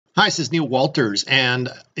Hi, this is Neil Walters, and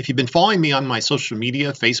if you've been following me on my social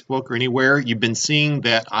media, Facebook or anywhere, you've been seeing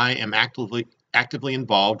that I am actively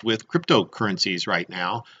involved with cryptocurrencies right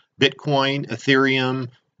now, Bitcoin, Ethereum,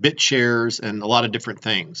 BitShares, and a lot of different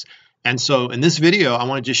things. And so in this video, I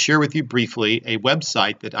want to just share with you briefly a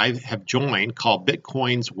website that I have joined called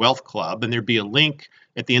BitCoinsWealthClub, and there'd be a link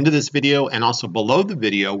at the end of this video and also below the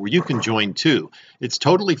video where you can join too. It's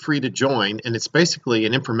totally free to join, and it's basically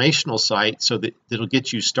an informational site so that it'll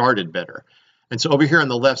get you started better. And so over here on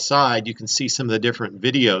the left side, you can see some of the different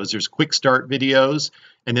videos. There's quick start videos,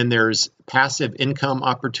 and then there's passive income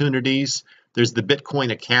opportunities. There's the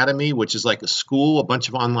Bitcoin Academy, which is like a school, a bunch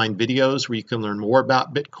of online videos where you can learn more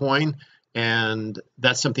about Bitcoin. And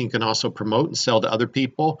that's something you can also promote and sell to other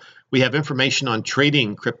people. We have information on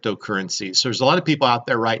trading cryptocurrencies. So there's a lot of people out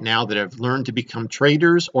there right now that have learned to become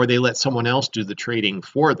traders, or they let someone else do the trading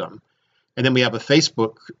for them. And then we have a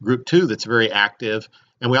Facebook group too that's very active.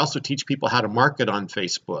 And we also teach people how to market on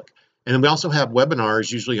Facebook. And then we also have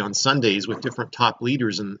webinars, usually on Sundays, with different top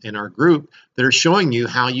leaders in our group that are showing you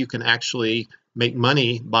how you can actually make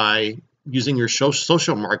money by using your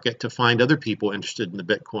social market to find other people interested in the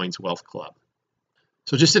Bitcoin's Wealth Club.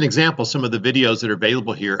 So just an example, some of the videos that are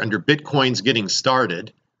available here under Bitcoin's Getting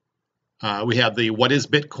Started. We have the What is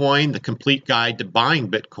Bitcoin? The Complete Guide to Buying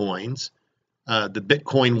Bitcoins. The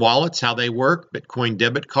Bitcoin wallets, how they work, Bitcoin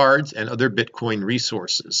debit cards, and other Bitcoin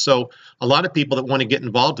resources. So a lot of people that want to get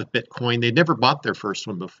involved with Bitcoin, they never bought their first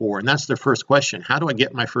one before, and that's their first question. How do I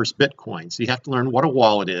get my first Bitcoin? So you have to learn what a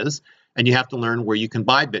wallet is, and you have to learn where you can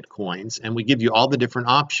buy Bitcoins, and we give you all the different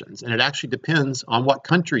options, and it actually depends on what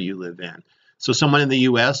country you live in. So someone in the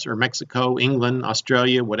US or Mexico, England,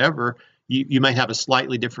 Australia, whatever, you might have a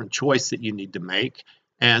slightly different choice that you need to make.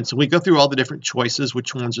 And so we go through all the different choices,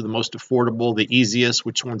 which ones are the most affordable, the easiest,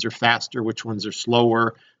 which ones are faster, which ones are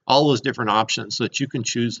slower, all those different options so that you can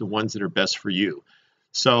choose the ones that are best for you.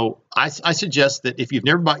 So I suggest that if you've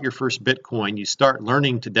never bought your first Bitcoin, you start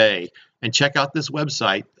learning today and check out this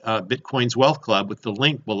website, Bitcoin's Wealth Club, with the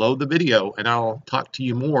link below the video, and I'll talk to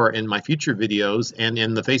you more in my future videos and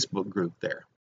in the Facebook group there.